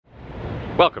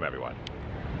Welcome everyone.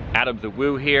 Adam the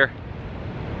Woo here.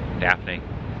 Daphne,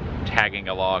 tagging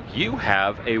along. You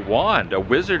have a wand, a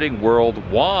Wizarding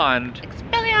World wand.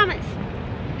 Expelliarmus.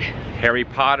 Harry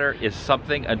Potter is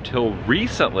something until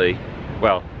recently,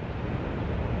 well,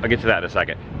 I'll get to that in a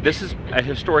second. This is a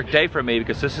historic day for me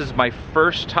because this is my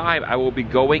first time I will be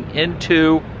going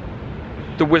into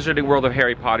the Wizarding World of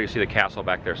Harry Potter. You see the castle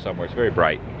back there somewhere. It's very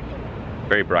bright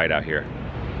out here.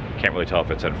 Can't really tell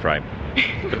if it's in frame.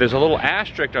 But there's a little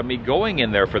asterisk on me going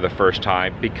in there for the first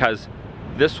time because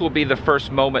this will be the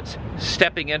first moments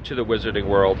stepping into the Wizarding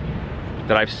World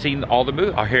that I've seen all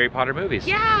the Harry Potter movies.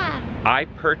 Yeah. I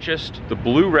purchased the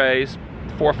Blu-rays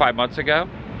 4 or 5 months ago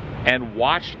and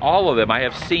watched all of them. I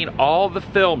have seen all the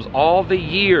films, all the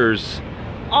years.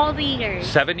 All the years.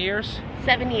 7 years?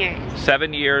 7 years.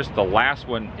 7 years. The last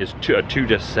one is a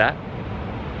 2-disc set.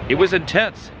 It was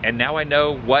intense, and now I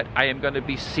know what I am going to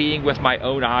be seeing with my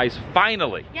own eyes,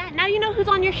 finally. Yeah, now you know who's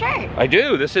on your shirt. I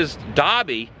do. This is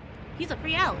Dobby. He's a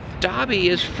free elf. Dobby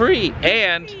is free,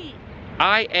 and free.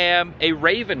 I am a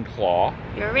Ravenclaw.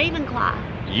 You're a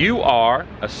Ravenclaw. You are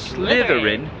a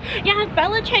Slytherin. Yeah,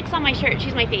 Bellatrix on my shirt.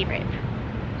 She's my favorite.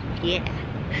 Yeah.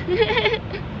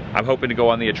 I'm hoping to go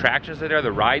on the attractions in there,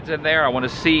 the rides in there. I want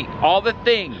to see all the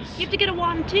things. You have to get a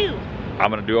wand too. I'm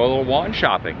going to do a little wand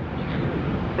shopping.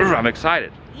 I'm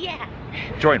excited. Yeah.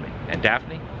 Join me. And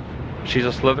Daphne, she's a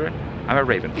Slytherin. I'm a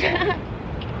Ravenclaw.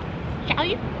 Shall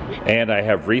you? And I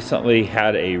have recently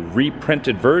had a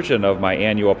reprinted version of my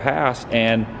annual pass,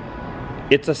 and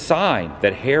it's a sign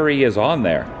that Harry is on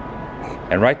there.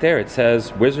 And right there it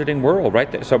says Wizarding World right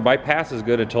there. So my pass is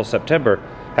good until September.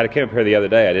 Had to come up here the other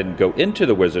day. I didn't go into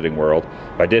the Wizarding World,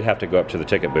 but I did have to go up to the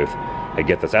ticket booth and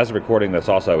get this. As of recording this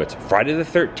also, it's Friday the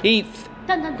 13th.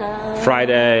 Dun, dun, dun.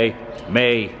 Friday,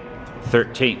 May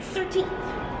 13th.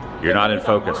 13th. You're not in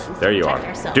focus. There you are.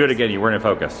 Ourselves. Do it again. You weren't in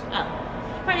focus. Oh.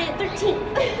 Friday the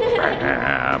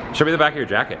 13th. Show me the back of your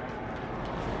jacket.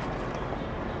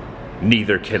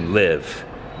 Neither can live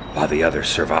while the other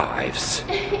survives.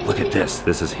 Look at this.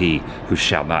 This is he who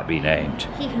shall not be named.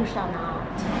 He who shall not.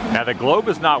 Now the globe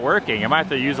is not working. I might have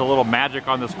to use a little magic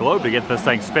on this globe to get this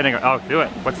thing spinning. Oh, do it.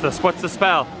 What's the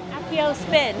spell? Accio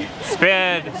spin.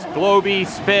 Spin. Globy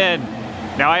spin.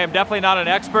 Now I am definitely not an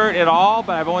expert at all,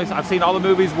 but I've seen all the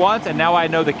movies once, and now I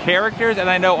know the characters and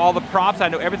I know all the props. I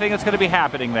know everything that's going to be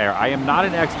happening there. I am not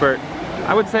an expert.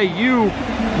 I would say you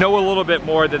know a little bit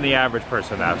more than the average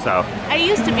person though, so. I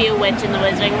used to be a witch in the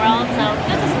Wizarding World, so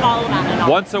just a small amount of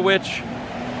knowledge. Once a witch.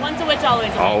 Once a witch, always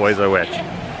a witch. Always a witch.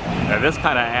 Now this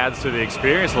kind of adds to the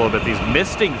experience a little bit, these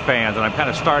misting fans, and I'm kind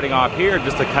of starting off here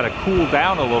just to kind of cool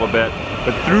down a little bit.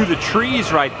 But through the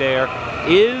trees right there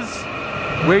is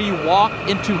where you walk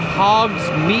into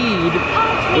Hogsmeade,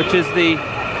 which is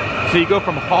so you go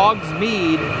from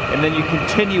Hogsmeade and then you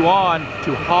continue on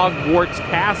to Hogwarts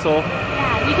Castle.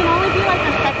 Yeah, you can only be like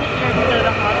the second year to go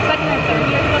to Hogsmeade, second or third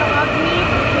year to go to Hogsmeade,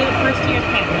 or the first year's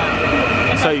can't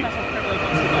go.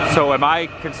 So am I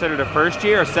considered a first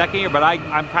year or second year? But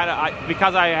I'm kind of,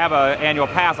 because I have an annual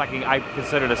pass, I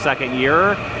consider it a second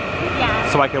year.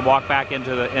 Yeah. So I can walk back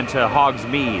into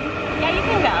Hogsmeade. Yeah, you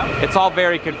can go. It's all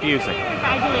very confusing. You're a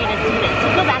graduated student, so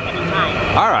go back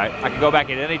anytime. All right, I can go back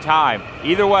at any time.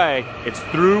 Either way, it's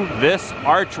through this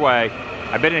archway.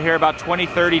 I've been in here about 20,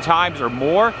 30 times or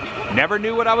more. Never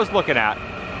knew what I was looking at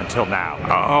until now.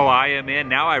 Oh, I am in.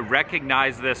 Now I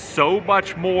recognize this so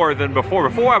much more than before.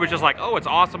 Before I was just like, oh, it's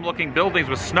awesome looking buildings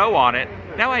with snow on it.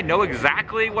 Now I know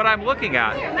exactly what I'm looking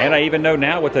at. And I even know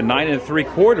now what the 9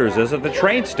 3/4 is at the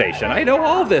train station. I know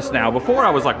all this now. Before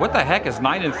I was like, what the heck is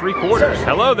 9 3/4?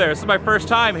 Hello there, this is my first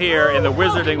time here in the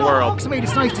Wizarding World. Hogsmeade,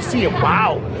 it's nice to see you.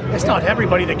 Wow, it's not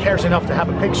everybody that cares enough to have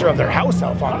a picture of their house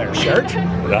elf on their shirt.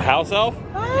 The house elf?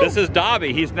 This is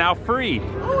Dobby, he's now free.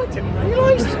 Oh, I didn't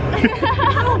realize.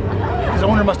 His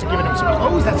owner must have given him some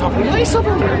clothes. That's awfully nice of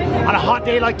him. On a hot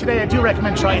day like today, I do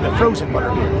recommend trying the frozen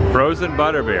butterbeer. Frozen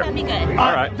butterbeer. That'd be good.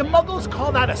 All right. The Muggles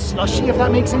call that a slushie, if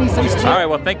that makes any sense to you. All right,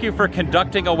 well, thank you for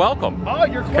conducting a welcome. Oh,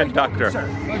 you're quite Conductor.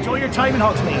 welcome, sir. Enjoy your time in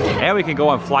Hogsmeade. And we can go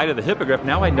on Flight of the Hippogriff.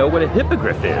 Now I know what a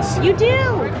hippogriff is. You do.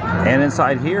 And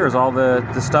inside here is all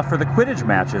the stuff for the Quidditch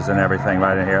matches and everything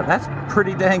right in here. That's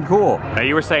pretty dang cool. Now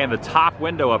you were saying the top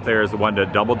window up there is the one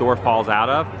that Dumbledore falls out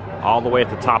of, all the way at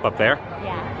the top up there?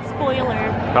 Yeah,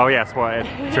 spoiler. Oh yeah, spoiler,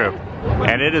 true.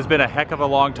 And it has been a heck of a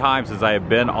long time since I have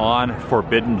been on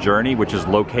Forbidden Journey, which is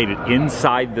located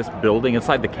inside this building,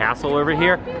 inside the castle over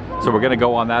here. So we're gonna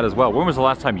go on that as well. When was the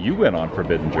last time you went on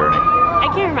Forbidden Journey?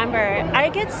 I can't remember. I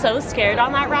get so scared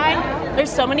on that ride.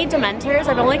 There's so many Dementors.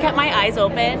 I've only kept my eyes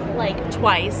open like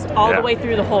twice, all the way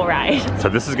through the whole ride. So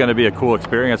this is gonna be a cool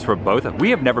experience for both. We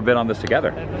have never been on this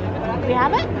together. We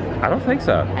haven't? I don't think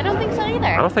so. I don't think so either.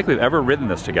 I don't think we've ever ridden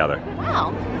this together.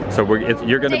 Wow. So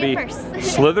you're going to be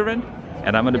Slytherin,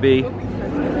 and I'm going to be...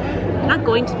 I'm not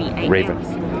going to be. Raven.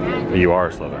 You are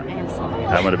a Slytherin. I am Slytherin.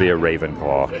 I'm going to be a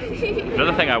Ravenclaw.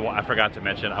 Another thing I forgot to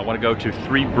mention, I want to go to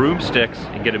Three Broomsticks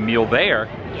and get a meal there,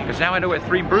 because now I know what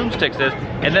Three Broomsticks is.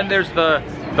 And then there's the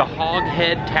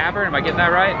Hoghead Tavern. Am I getting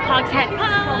that right? Hogshead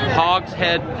Pub.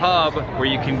 Hogshead Pub, where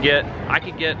you can get, I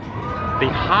could get the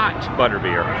hot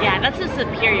butterbeer. Yeah, that's a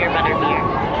superior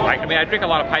butterbeer. I mean, I drink a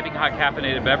lot of piping hot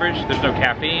caffeinated beverage. There's no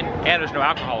caffeine, and there's no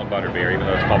alcohol in butterbeer, even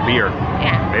though it's called beer.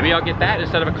 Yeah. Maybe I'll get that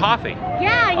instead of a coffee.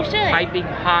 Yeah, you should. Piping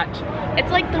hot.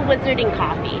 It's like the Wizarding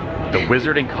coffee. The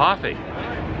Wizarding coffee.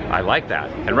 I like that.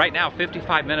 And right now,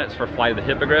 55 minutes for Flight of the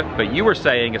Hippogriff, but you were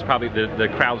saying it's probably the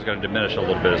crowd's going to diminish a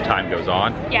little bit as time goes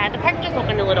on. Yeah, the park just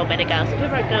opened a little bit ago, so people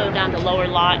are going to go down the lower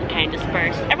lot and kind of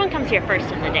disperse. Everyone comes here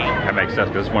first in the day. That makes sense,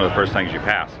 because it's one of the first things you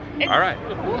pass. It's all right.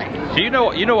 the coolest. So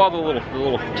you know all the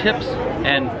little tips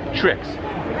and tricks.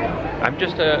 I'm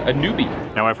just a newbie.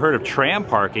 Now I've heard of tram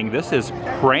parking. This is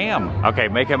pram. Okay,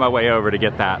 making my way over to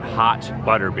get that hot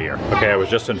butterbeer. Okay, I was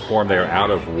just informed they are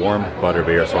out of warm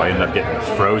butterbeer, so I ended up getting the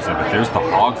frozen. But there's the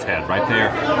hog's head right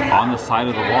there on the side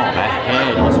of the wall. That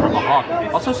head is from a hog.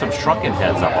 Also some shrunken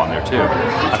heads up on there too.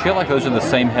 I feel like those are the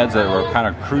same heads that were kind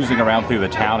of cruising around through the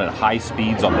town at high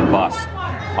speeds on the bus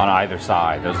on either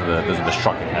side. Those are the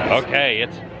shrunken heads. Okay,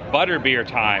 it's butterbeer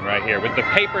time right here with the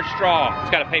paper straw.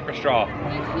 It's got a paper straw.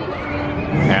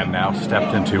 And now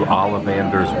stepped into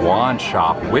Ollivander's wand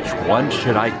shop. Which one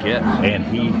should I get? And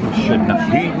he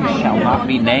shall not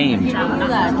be named.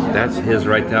 That's his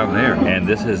right down there. And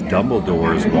this is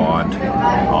Dumbledore's wand.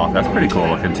 Oh, that's pretty cool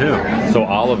looking too. So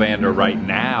Ollivander right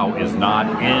now is not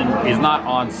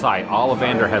on site.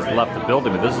 Ollivander has left the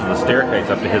building, but this is the staircase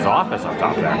up to his office up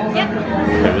top there.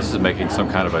 Okay, this is making some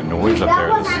kind of a noise up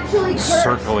there. This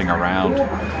circling around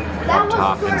up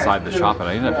top inside the shop, and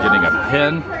I ended up getting a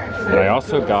pen. And I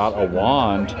also got a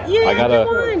wand. Yeah, I got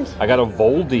a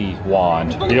Voldy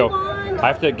wand. You know, I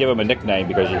have to give him a nickname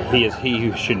because he is he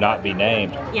who should not be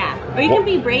named. Yeah, or you can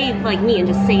be brave like me and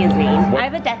just say his name. I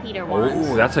have a Death Eater wand.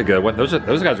 Oh, that's a good one. Those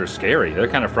guys are scary. They're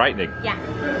kind of frightening. Yeah.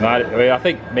 I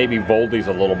think maybe Voldy's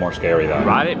a little more scary though.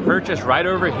 Right, purchased right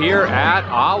over here at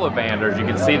Ollivander's. You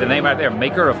can see the name right there.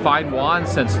 Maker of fine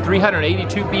wands since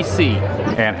 382 BC.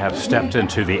 And have stepped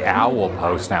into the owl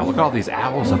post now. Look at all these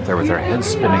owls up there with their heads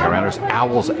spinning around. There's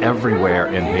owls everywhere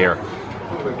in here.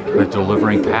 They're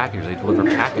delivering packages. They deliver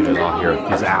packages on here,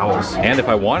 these owls. And if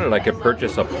I wanted, I could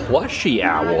purchase a plushie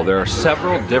owl. There are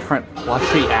several different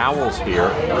plushie owls here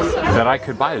that I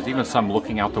could buy. There's even some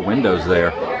looking out the windows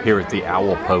there here at the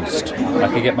owl post.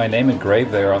 I could get my name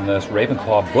engraved there on this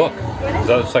Ravenclaw book. Is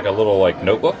that just like a little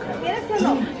notebook?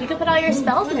 You could put all your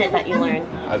spells in it that you learned.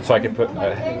 So I could put,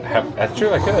 that's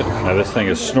true, I could. Now this thing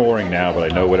is snoring now,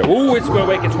 but I know what it, ooh, it's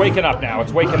awake, it's waking up now,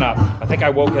 it's waking up. I think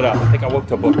I woke it up, I think I woke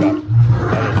the book up.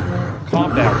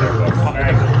 Calm down there, book.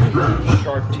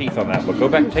 Sharp teeth on that book. Go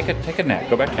back, take a nap,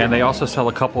 go back. And they also sell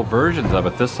a couple versions of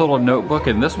it. This little notebook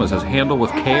and this one says handle with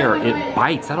care. It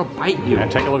bites, that'll bite you. And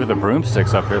take a look at the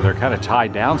broomsticks up here. They're kind of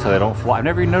tied down so they don't fly. I've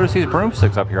never even noticed these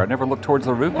broomsticks up here. I never looked towards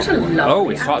the roof. Oh,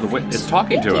 it's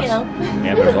talking to us.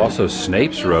 And there's also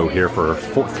Snape's row here for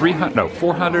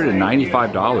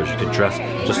 $495. You could dress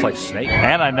just like Snape.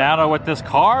 And I now know what this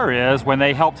car is. When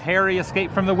they helped Harry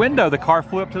escape from the window, the car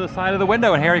flew up to the side of the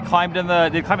window and Harry climbed in the,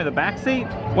 did he climb in the back seat?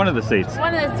 One of the seats.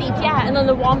 One of the seats, yeah, and then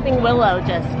the Whomping Willow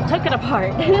just took it apart.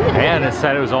 And it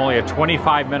said it was only a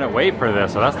 25-minute wait for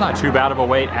this, so that's not too bad of a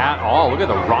wait at all. Look at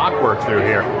the rock work through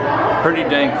here. Pretty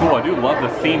dang cool. I do love the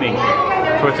theming.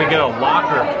 So it's to get a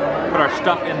locker, put our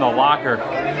stuff in the locker.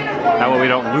 That way we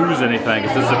don't lose anything,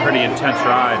 because this is a pretty intense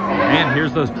ride. And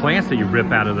here's those plants that you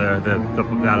rip out of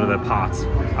the pots.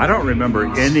 I don't remember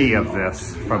any of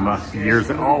this from years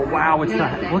ago. Oh wow, it's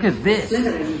that, look at this.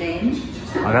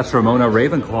 Oh, that's Ramona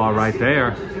Ravenclaw right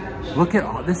there. Look at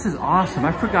all, this is awesome.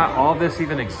 I forgot all this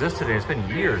even existed. It's been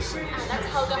years. That's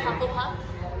Helga Hufflepuff.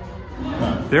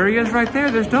 There he is right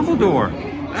there, there's Dumbledore.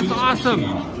 That's awesome.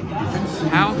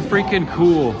 How freaking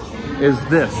cool is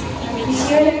this?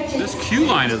 This queue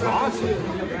line is awesome.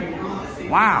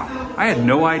 Wow, I had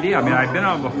no idea. I mean, I've been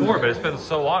on before, but it's been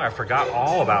so long, I forgot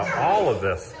all about all of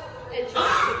this.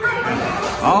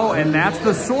 Oh, and that's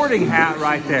the sorting hat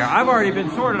right there. I've already been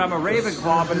sorted. I'm a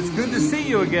Ravenclaw, but it's good to see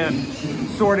you again,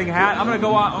 sorting hat. I'm gonna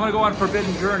go on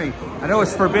Forbidden Journey. I know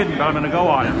it's forbidden, but I'm gonna go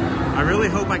on it. I really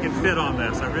hope I can fit on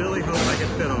this. I really hope I can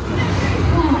fit on this.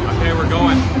 Okay, we're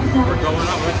going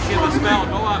up. Let's see the smell.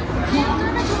 Go up.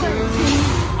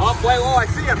 Oh, wait, whoa, I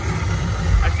see him.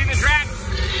 I see the dragon.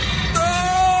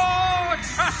 Oh!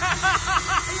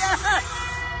 Yes!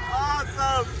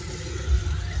 Awesome!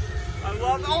 I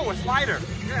love, oh, a spider.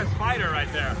 Yeah, a spider right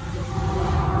there.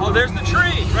 Oh, there's the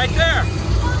tree right there.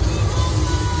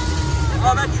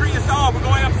 Oh, that tree is, oh, we're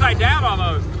going upside down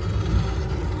almost.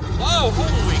 Whoa,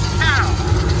 holy cow.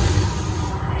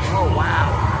 Oh,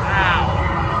 wow,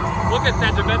 wow. Look at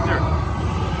that Dementor.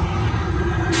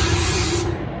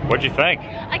 What'd you think?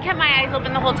 I kept my eyes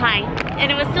open the whole time, and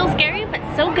it was still scary, but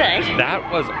so good. That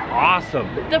was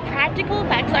awesome. The practical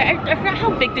effects are, I forgot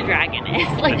how big the dragon is.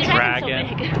 Like, The dragon,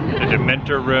 so big. the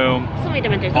Dementor room, So many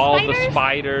Dementors. all the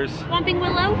spiders. Swamping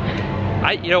Willow.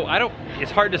 I don't,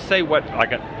 it's hard to say what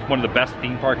like one of the best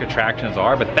theme park attractions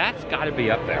are, but that's got to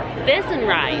be up there. This and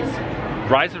Rise.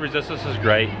 Rise of Resistance is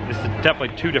great. This is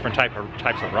definitely two different types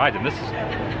of rides, and this is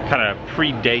kind of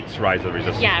predates Rise of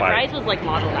Resistance. Yeah, Rise was like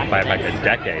modeled after by this. like a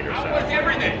decade or so.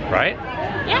 Right?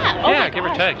 Yeah. Oh yeah, my give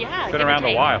gosh. or take. Yeah, it's been around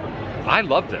a while. I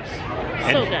love this.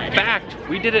 So In good. fact,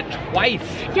 we did it twice.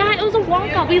 Yeah, it was a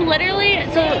walk-off. We literally,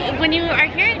 so when you are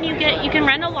here and you can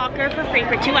rent a locker for free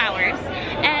for 2 hours,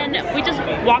 and we just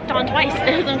walked on twice.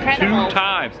 It was incredible. 2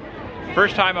 times.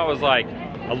 First time I was like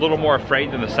a little more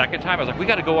afraid than the second time. I was like, we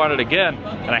got to go on it again,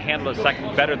 and I handled it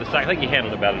better the second. I think you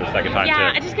handled it better the second time too.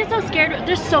 Yeah, I just get so scared.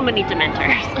 There's so many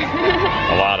Dementors.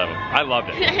 A lot of them. I loved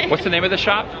it. What's the name of the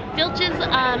shop? Filch's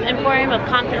Emporium of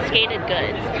Confiscated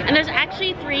Goods. And there's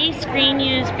actually 3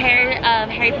 screen-used pair of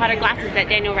Harry Potter glasses that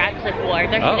Daniel Radcliffe wore.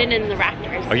 They're hidden in the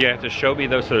rafters. Oh, you have to show me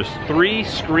those. So there's 3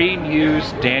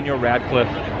 screen-used Daniel Radcliffe.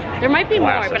 There might be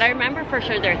glasses. more, but I remember for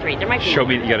sure there are 3. There might be Show more.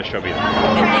 me. You got to show me them.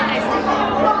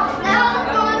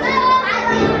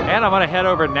 And I'm gonna head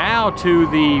over now to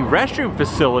the restroom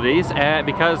facilities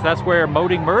because that's where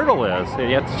Moating Myrtle is.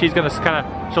 She's gonna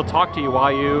she'll talk to you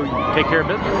while you take care of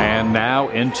business. And now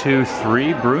into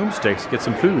 3 broomsticks, get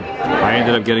some food. I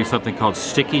ended up getting something called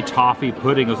sticky toffee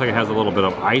pudding. Looks like it has a little bit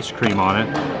of ice cream on it.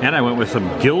 And I went with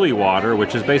some gilly water,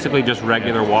 which is basically just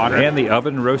regular water. And the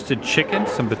oven roasted chicken,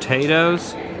 some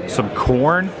potatoes, some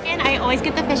corn. And I always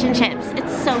get the fish and chips.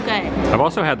 It's so good. I've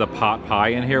also had the pot pie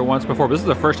in here once before, but this is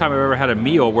the first time I've ever had a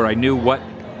meal where I knew what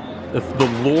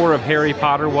the lore of Harry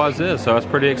Potter is, so that's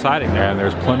pretty exciting. And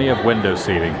there's plenty of window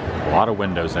seating. A lot of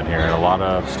windows in here and a lot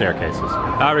of staircases.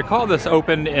 Now, I recall this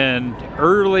opened in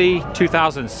early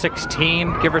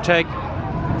 2016, give or take.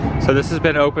 So this has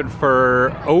been open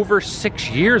for over 6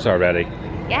 years already.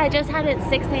 Yeah, I just had its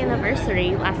 6th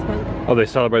anniversary last month. Oh, they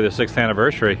celebrated the 6th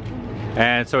anniversary.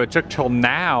 And so it took till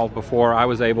now before I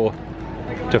was able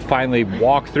to finally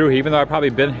walk through, even though I've probably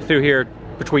been through here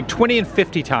between 20 and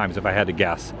 50 times if I had to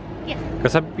guess. Yeah.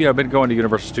 Because I've been going to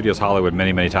Universal Studios Hollywood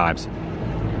many, many times.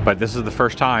 But this is the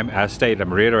first time, as stated,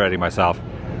 I'm reiterating myself,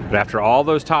 but after all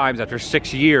those times, after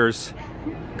 6 years,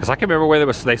 because I can remember when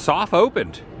they soft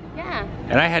opened. Yeah.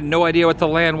 And I had no idea what the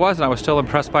land was, and I was still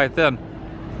impressed by it then.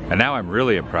 And now I'm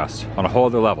really impressed on a whole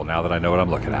other level now that I know what I'm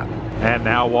looking at. And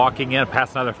now walking in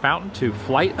past another fountain to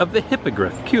Flight of the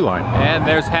Hippogriff queue line. And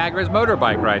there's Hagrid's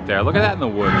motorbike right there. Look at that in the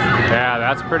woods. Yeah,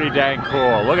 that's pretty dang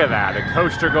cool. Look at that. A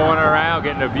coaster going around,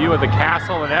 getting a view of the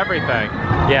castle and everything.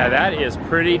 Yeah, that is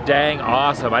pretty dang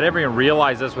awesome. I never even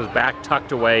realized this was back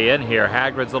tucked away in here.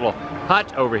 Hagrid's little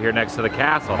hut over here next to the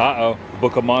castle. Uh-oh.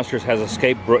 Book of Monsters has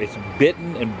escaped. It's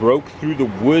bitten and broke through the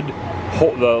wood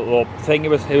hole, the little thing it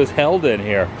was held in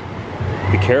here.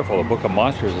 Be careful, the Book of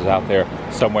Monsters is out there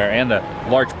somewhere, and a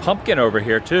large pumpkin over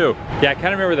here too. Yeah, I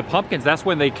kind of remember the pumpkins. That's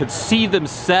when they could see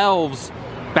themselves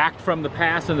back from the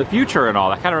past and the future and all.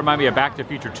 That kind of reminded me of Back to the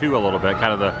Future 2 a little bit,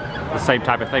 kind of the same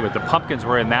type of thing, but the pumpkins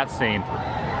were in that scene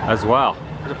as well.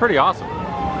 It's pretty awesome.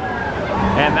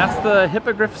 And that's the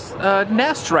hippogriff's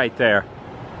nest right there.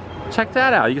 Check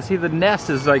that out. You can see the nest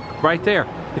is like right there.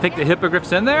 You think the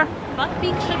hippogriff's in there?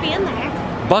 Buckbeak should be in there.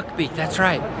 Buckbeak, that's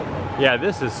right. Yeah,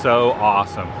 this is so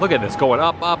awesome. Look at this, going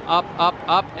up, up, up, up,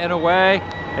 up, and away.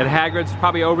 And Hagrid's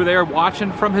probably over there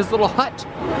watching from his little hut.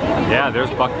 Yeah, there's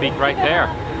Buckbeak right there.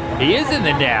 He is in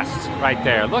the nest right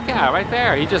there. Look out, right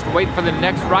there. He's just waiting for the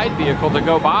next ride vehicle to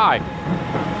go by.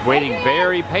 Waiting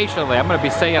very patiently. I'm gonna be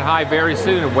saying hi very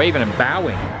soon and waving and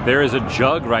bowing. There is a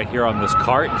jug right here on this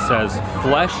cart. It says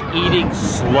flesh-eating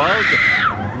slug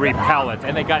repellent.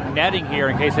 And they got netting here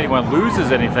in case anyone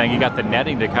loses anything. You got the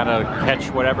netting to kind of catch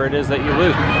whatever it is that you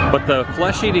lose. But the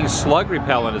flesh-eating slug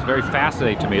repellent is very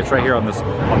fascinating to me. It's right here on this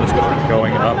cart,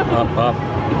 going up, up, up.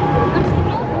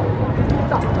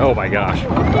 Oh my gosh. Oh,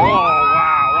 wow,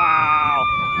 wow.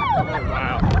 Oh,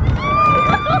 wow.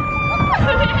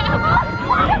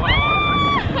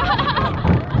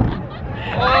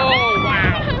 Oh,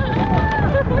 wow.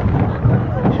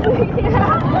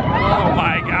 Oh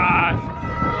my gosh.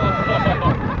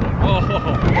 Oh.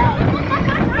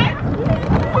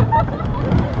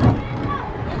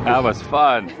 That was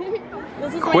fun.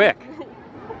 Quick.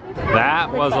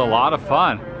 That was a lot of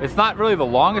fun. It's not really the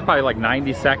longest, probably like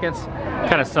 90 seconds.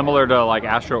 Kind of similar to like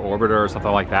Astro Orbiter or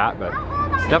something like that, but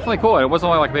definitely cool. It was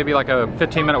only like maybe like a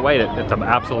 15-minute wait at the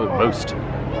absolute most.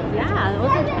 Yeah, it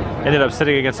wasn't. Ended up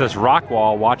sitting against this rock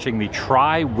wall watching the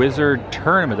Tri-Wizard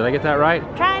Tournament. Did I get that right?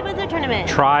 Tri-Wizard Tournament.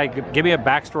 Give me a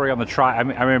backstory on the Tri.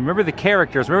 I remember the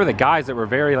characters, remember the guys that were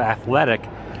very athletic.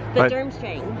 The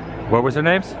Durmstrang. What was their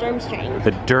names? Durmstrang.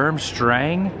 The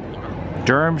Durmstrang?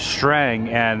 Durmstrang,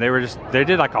 and they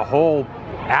did like a whole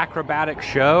acrobatic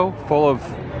show full of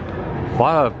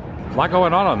a lot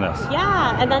going on this.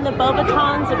 Yeah, and then the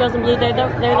Bobatons, the girls in blue, they're the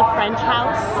French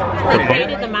house. They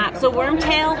created the map. So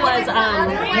Wormtail was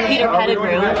Peter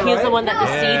Pettigrew. He was the one that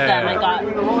deceived them and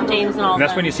got James and all and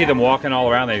that's when you see them walking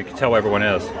all around, you can tell where everyone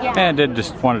is. Yeah. And did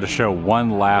just wanted to show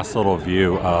one last little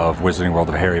view of Wizarding World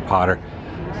of Harry Potter.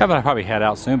 I'm gonna probably head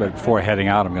out soon, but before heading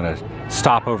out, I'm gonna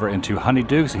stop over into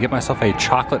Honeyduke's and get myself a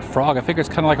chocolate frog. I figure it's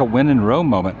kind of like a win in Rome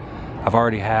moment. I've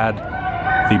already had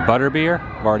the butterbeer,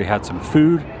 I've already had some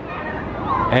food,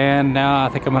 and now I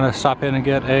think I'm gonna stop in and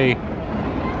get a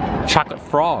chocolate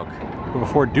frog. But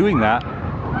before doing that,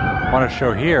 I want to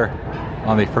show here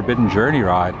on the Forbidden Journey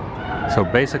ride. So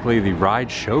basically the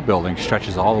ride show building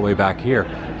stretches all the way back here.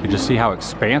 You can just see how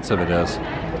expansive it is.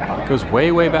 It goes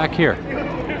way, way back here.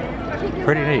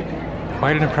 Pretty neat.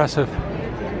 Quite an impressive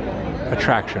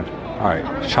attraction. All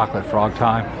right, chocolate frog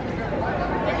time.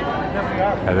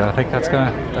 And I think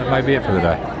that might be it for the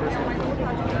day.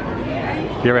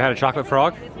 You ever had a chocolate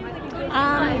frog?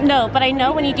 No, but I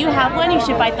know when you do have one, you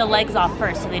should bite the legs off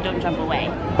first so they don't jump away.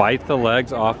 Bite the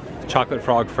legs off chocolate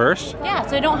frog first? Yeah,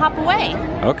 so they don't hop away.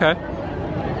 Okay,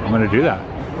 I'm gonna do that.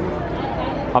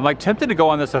 I'm like tempted to go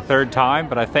on this a third time,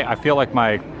 but I feel like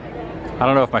I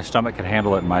don't know if my stomach can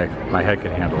handle it and my head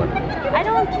can handle it. I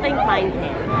don't think mine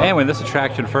can. And when this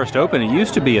attraction first opened, it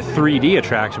used to be a 3D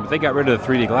attraction, but they got rid of the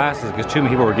 3D glasses because too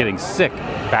many people were getting sick.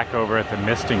 Back over at the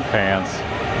misting fans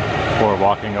before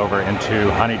walking over into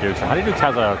Honeyduke's. And Honeyduke's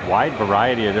has a wide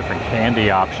variety of different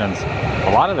candy options.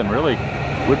 A lot of them really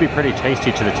would be pretty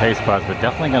tasty to the taste buds, but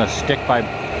definitely going to stick by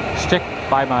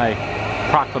my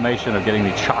proclamation of getting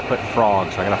the chocolate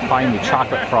frogs. So I got to find the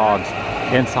chocolate frogs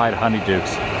inside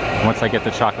Honeyduke's. Once I get the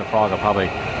chocolate frog, I'll probably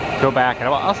go back, and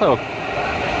I'll also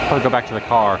probably go back to the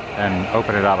car and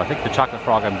open it up. I think the chocolate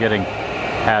frog I'm getting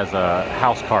has a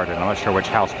house card in it. I'm not sure which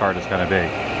house card it's going to be.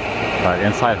 But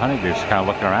inside Honeyduke's, kind of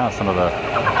looking around at some of the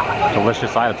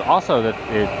delicious items. Also,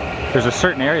 there's a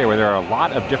certain area where there are a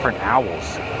lot of different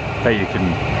owls that you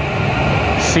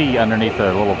can see underneath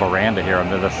the little veranda here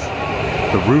under the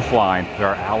roof line. There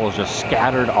are owls just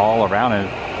scattered all around, and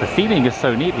the theming is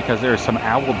so neat because there's some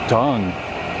owl dung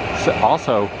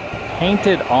also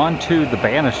painted onto the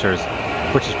banisters,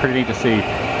 which is pretty neat to see.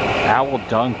 Owl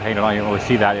dung painted on. You don't really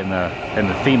see that in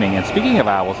the theming. And speaking of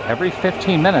owls, every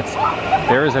 15 minutes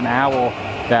there is an owl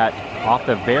that off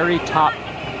the very top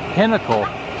pinnacle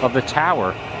of the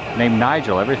tower named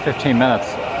Nigel. Every 15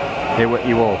 minutes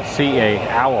you will see a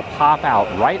owl pop out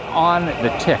right on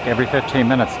the tick. Every 15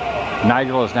 minutes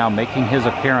Nigel is now making his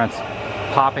appearance,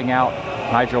 popping out.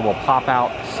 Nigel will pop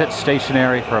out, sit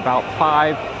stationary for about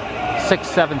 5, 6,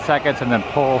 7 seconds, and then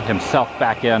pull himself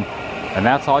back in. And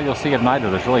that's all you'll see of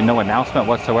Nigel. There's really no announcement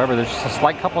whatsoever. There's just a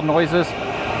slight couple noises,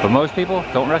 but most people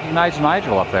don't recognize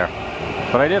Nigel up there.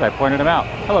 But I did, I pointed him out.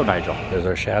 Hello, Nigel. There's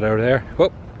our shadow there.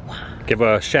 Whoop. Give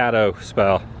a shadow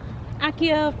spell.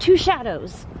 Accio, 2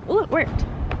 shadows. Oh, it worked.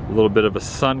 A little bit of a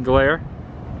sun glare.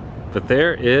 But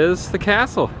there is the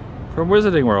castle from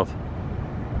Wizarding World.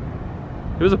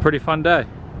 It was a pretty fun day.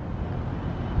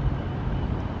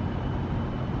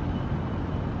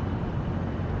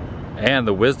 And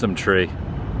the wisdom tree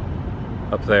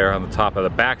up there on the top of the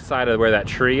back side of where that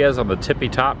tree is, on the tippy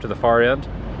top to the far end.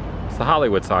 It's the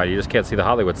Hollywood sign. You just can't see the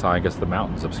Hollywood sign because the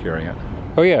mountain's obscuring it.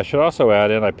 Oh yeah, I should also add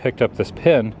in, I picked up this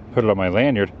pin, put it on my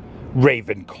lanyard.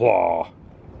 Ravenclaw.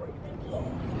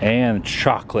 And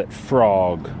chocolate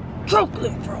frog.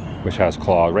 Chocolate frog. Which has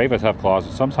claws. Ravens have claws,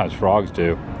 and sometimes frogs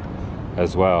do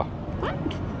as well. What?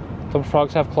 Some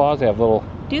frogs have claws. They have little...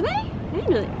 Do they? I didn't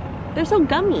know that. They're so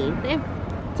gummy. They have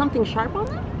something sharp on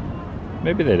them?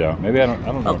 Maybe they don't. Maybe I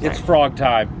don't know. Okay. It's frog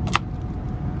time.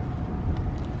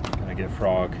 Gonna get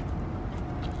frog.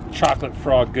 Chocolate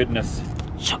frog goodness.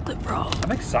 Chocolate frog.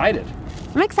 I'm excited.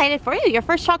 I'm excited for you. Your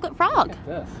first chocolate frog. Look at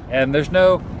this. And there's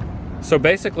no... So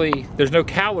basically, there's no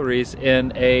calories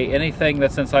in anything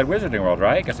that's inside Wizarding World,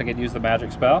 right? I guess I could use the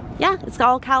magic spell. Yeah, it's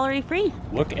all calorie free.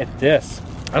 Look at this.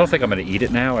 I don't think I'm gonna eat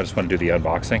it now. I just want to do the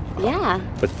unboxing. Yeah.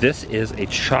 But this is a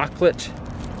chocolate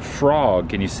frog.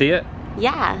 Can you see it?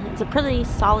 Yeah, it's a pretty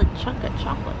solid chunk of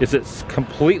chocolate. Is it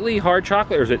completely hard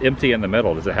chocolate or is it empty in the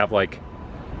middle? Does it have like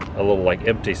a little like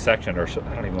empty section or so.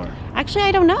 I don't even want to. Actually,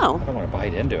 I don't know. I don't want to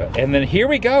bite into it. And then here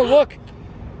we go. Look,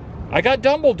 I got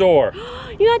Dumbledore.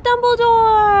 You got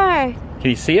Dumbledore. Can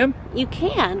you see him? You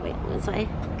can. Wait, this way.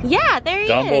 Yeah, there he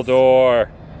is. Dumbledore.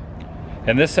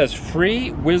 And this says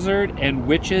free wizard and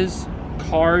witches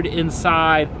card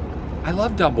inside. I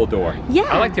love Dumbledore. Yeah.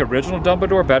 I like the original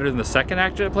Dumbledore better than the second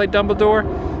actor that played Dumbledore.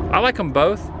 I like them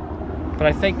both, but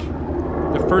I think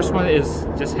the first one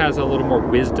just has a little more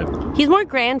wisdom. He's more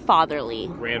grandfatherly.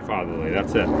 Grandfatherly,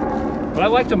 that's it. But I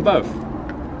liked them both.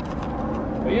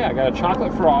 But yeah, I got a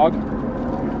chocolate frog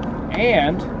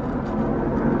and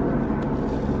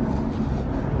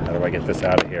how do I get this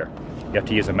out of here? You have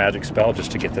to use a magic spell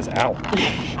just to get this out.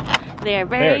 They're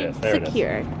very there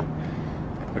secure.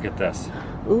 Look at this.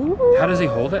 Ooh. How does he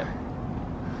hold it?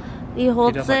 He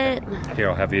holds it. Here,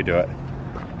 I'll have you do it.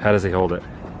 How does he hold it?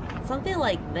 Something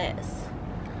like this.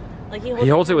 Like he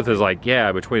holds it with his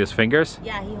between his fingers.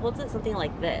 Yeah, he holds it something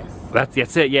like this. That's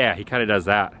it. Yeah, he kind of does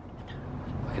that.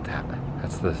 Look at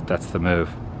that. That's the move.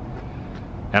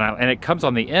 And it comes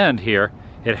on the end here.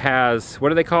 It has, what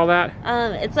do they call that?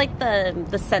 It's like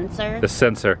the sensor. The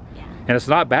sensor. Yeah. And it's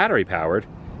not battery powered.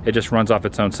 It just runs off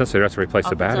its own sensor. You have to replace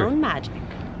the battery. Its own magic.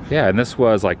 Yeah, and this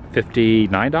was like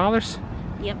 $59?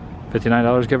 Yep.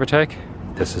 $59 give or take.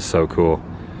 This is so cool.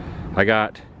 I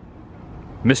got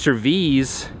Mr.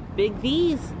 V's. Big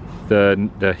V's.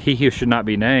 The he who should not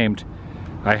be named.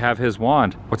 I have his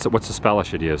wand. What's the spell I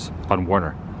should use on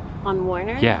Warner? On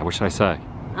Warner? Yeah, what should I say?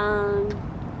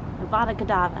 Avada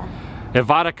Kedavra.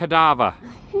 Avada Kedavra.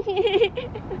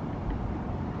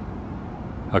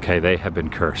 Okay, they have been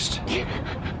cursed.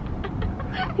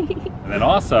 And then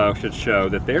also should show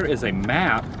that there is a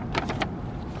map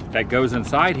that goes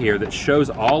inside here that shows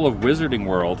all of Wizarding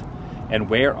World and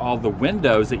where all the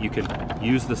windows that you can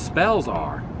use the spells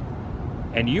are.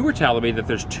 And you were telling me that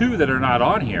there's 2 that are not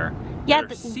on here. Yeah,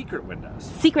 that are secret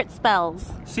windows. Secret spells.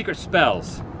 Secret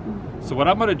spells. So what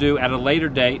I'm going to do at a later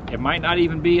date, it might not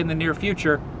even be in the near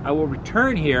future, I will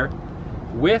return here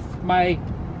with my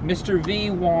Mr. V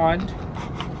wand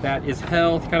that is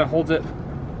held, kind of holds it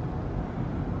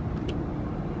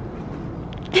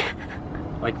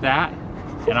like that.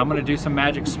 And I'm going to do some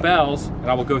magic spells, and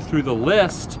I will go through the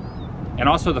list. And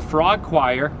also the Frog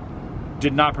Choir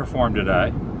did not perform today.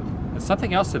 And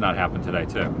something else did not happen today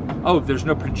too. Oh, there's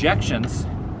no projections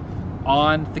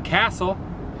on the castle.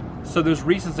 So there's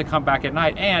reasons to come back at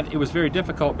night, and it was very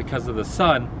difficult because of the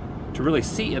sun to really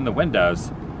see in the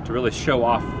windows, to really show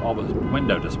off all the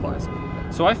window displays.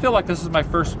 So I feel like this is my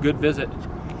first good visit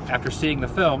after seeing the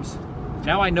films.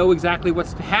 Now I know exactly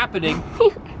what's happening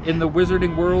in the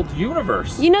Wizarding World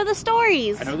universe. You know the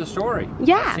stories. I know the story.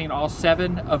 Yeah. I've seen all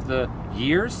 7 of the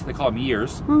years, they call them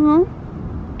years.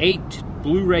 8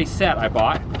 Blu-ray set I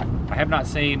bought. I have not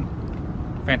seen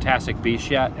Fantastic Beasts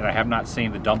yet, and I have not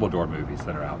seen the Dumbledore movies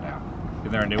that are out now.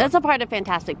 Is there a new That's a part of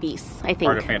Fantastic Beasts, I think.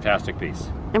 Part of Fantastic Beasts.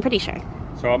 I'm pretty sure.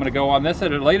 So I'm going to go on this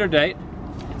at a later date.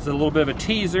 It's a little bit of a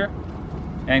teaser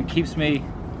and keeps me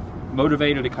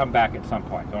motivated to come back at some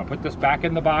point. So I'm going to put this back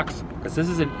in the box because this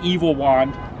is an evil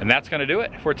wand. And that's going to do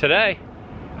it for today.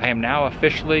 I am now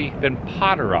officially been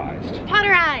Potterized.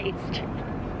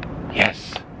 Potterized!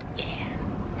 Yes. Yeah.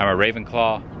 I'm a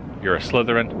Ravenclaw. You're a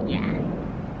Slytherin. Yeah.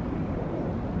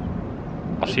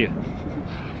 I'll see you.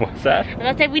 What's that?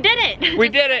 Let's say we did it! We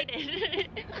did it!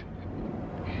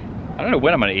 I don't know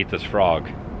when I'm going to eat this frog.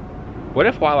 What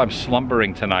if while I'm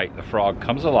slumbering tonight, the frog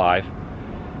comes alive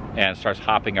and starts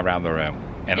hopping around the room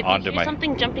and if onto you hear my...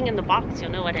 something jumping in the box, you'll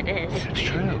know what it is. It's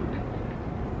true.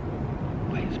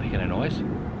 Wait, it's making a noise?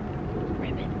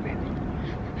 Ribbit, ribbit.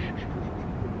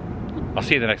 I'll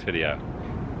see you in the next video.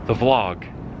 The vlog.